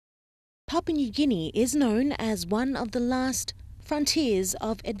Papua New Guinea is known as one of the last frontiers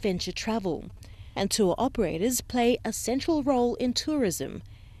of adventure travel, and tour operators play a central role in tourism,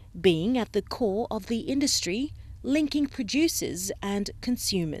 being at the core of the industry, linking producers and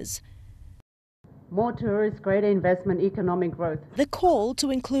consumers. More tourists, greater investment, economic growth. The call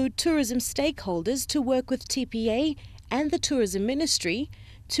to include tourism stakeholders to work with TPA and the Tourism Ministry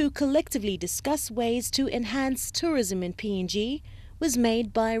to collectively discuss ways to enhance tourism in PNG was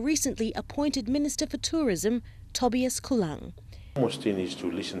made by recently appointed Minister for Tourism, Tobias Kulang. Most thing is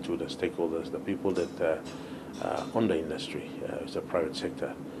to listen to the stakeholders, the people that own the industry, it's the private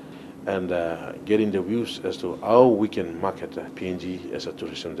sector, and getting the views as to how we can market PNG as a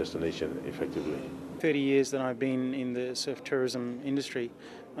tourism destination effectively. 30 years that I've been in the surf tourism industry,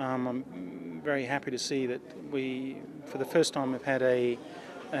 I'm very happy to see that we, for the first time, have had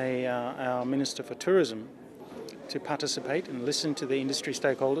our Minister for Tourism to participate and listen to the industry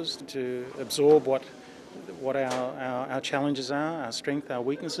stakeholders, to absorb what our challenges are, our strengths, our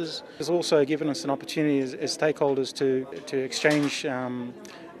weaknesses. It's also given us an opportunity as stakeholders to exchange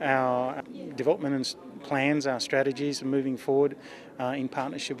our development and plans, our strategies moving forward in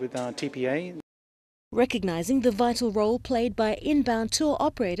partnership with TPA. Recognising the vital role played by inbound tour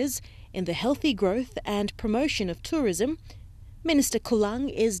operators in the healthy growth and promotion of tourism, Minister Kulang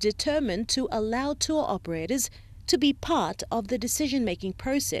is determined to allow tour operators to be part of the decision-making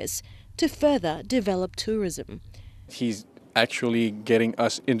process to further develop tourism. He's actually getting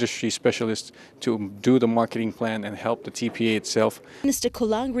us industry specialists to do the marketing plan and help the TPA itself. Minister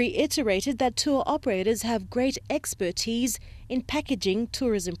Kulang reiterated that tour operators have great expertise in packaging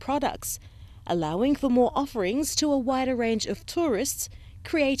tourism products, allowing for more offerings to a wider range of tourists,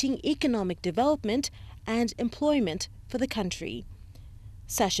 creating economic development and employment for the country.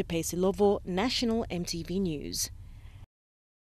 Sasha Pesilovo, National EMTV News.